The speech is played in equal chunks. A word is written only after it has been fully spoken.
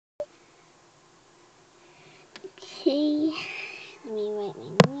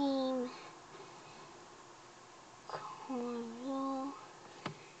write my name. Carl.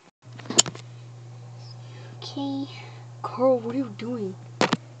 Okay. Carl, what are you doing?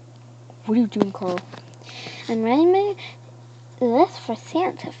 What are you doing, Carl? I'm writing my list for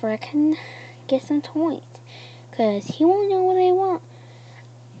Santa for I can get some toys. Because he won't know what I want.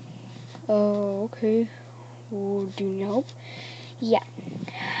 Oh, okay. Well, do you need help? Yeah.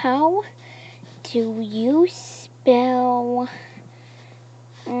 How do you spell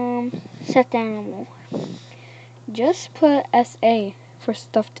stuffed animal? Just put S-A for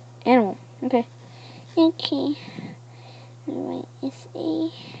stuffed animal. Okay. Okay. Alright,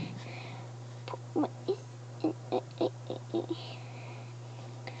 S-A. What is it?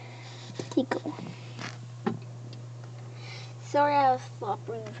 Go. Sorry, I was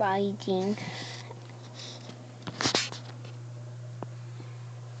sloppy writing.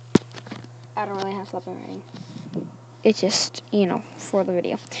 I don't really have sloppy writing. It's just, you know, for the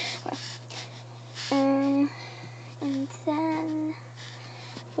video. And then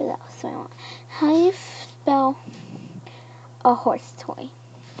what else do I want? How do you spell a horse toy?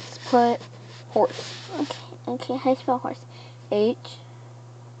 Just put horse. Okay. How do you spell horse? H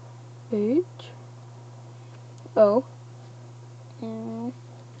O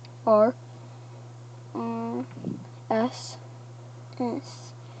R S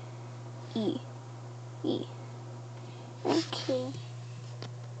E. Okay.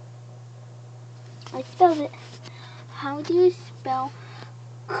 I spelled it. How do you spell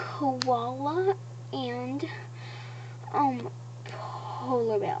koala and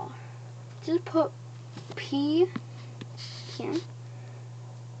polar bear? Just put P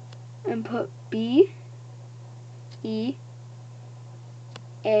and put B E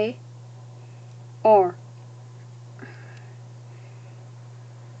A R.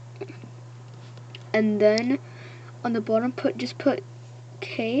 And then on the bottom just put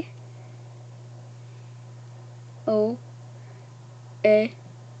K O A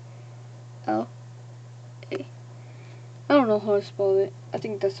L A. I don't know how to spell it. I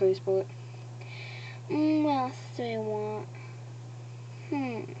think that's how you spell it. What else do I want?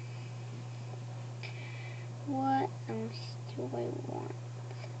 What else do I want?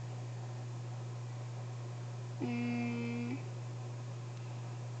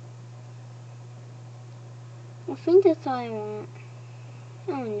 I think that's all I want.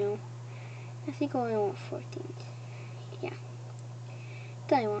 I don't know. I think I only want 4 things. Yeah.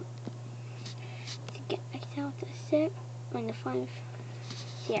 That's all I want. To get X out to 6 and the 5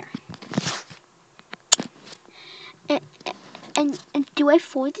 there. And do I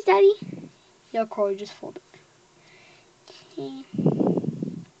fold it, Daddy? Yeah, Carl, just fold it. Okay.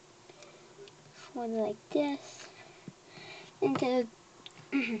 Fold it like this. And do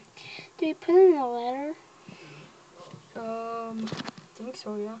we put it in a letter? I think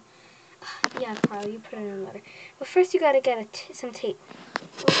so, yeah. Yeah, Carl, you put it in a letter. But first you gotta get some tape.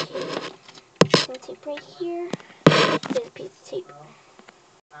 Okay. Some tape right here. There's a piece of tape.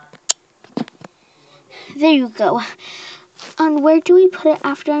 There you go. And where do we put it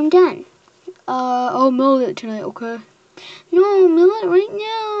after I'm done? I'll mail it tonight, okay? No, mail it right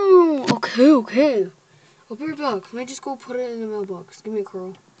now. Okay. I'll be right back. Let me just go put it in the mailbox. Give me a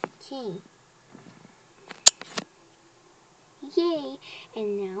Carl. Okay. Yay.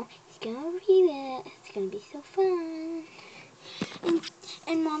 And now he's gonna read it. It's gonna be so fun.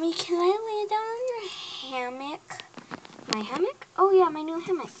 And Mommy, can I lay down on your hammock? My hammock? Oh yeah, my new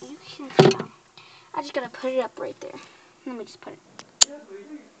hammock. You can sit down. I just gotta put it up right there. Let me just put it.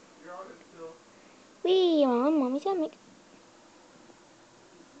 Wee, I'm on Mommy's hammock.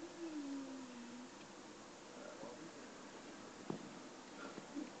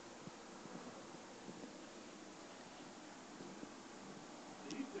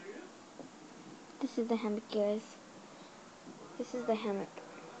 This is the hammock, guys. This is the hammock.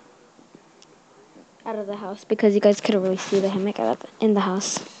 Out of the house, because you guys couldn't really see the hammock in the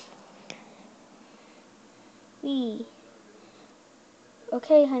house. Wee.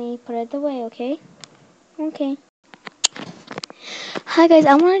 Okay, honey, put it away, okay? Okay. Hi guys,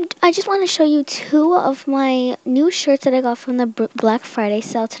 I just want to show you 2 of my new shirts that I got from the Black Friday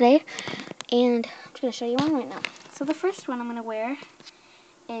sale today, and I'm just gonna show you one right now. So the first one I'm gonna wear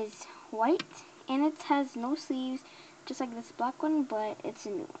is white, and it has no sleeves, just like this black one, but it's a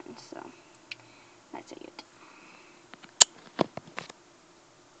new one, so that's it.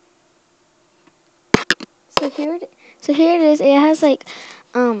 So here it is. It has like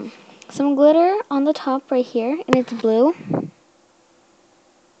some glitter on the top right here, and it's blue.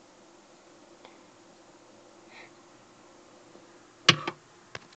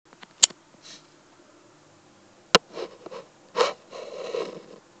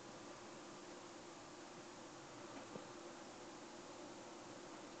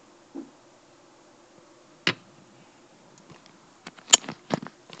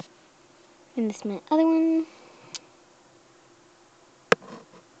 And this is my other one.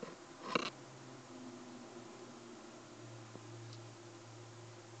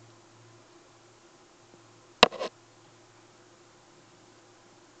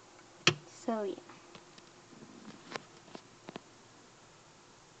 So yeah.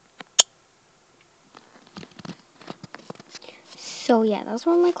 So yeah, those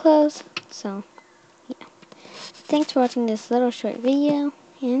were my clothes. So yeah. Thanks for watching this little short video,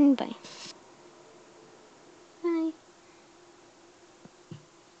 and bye.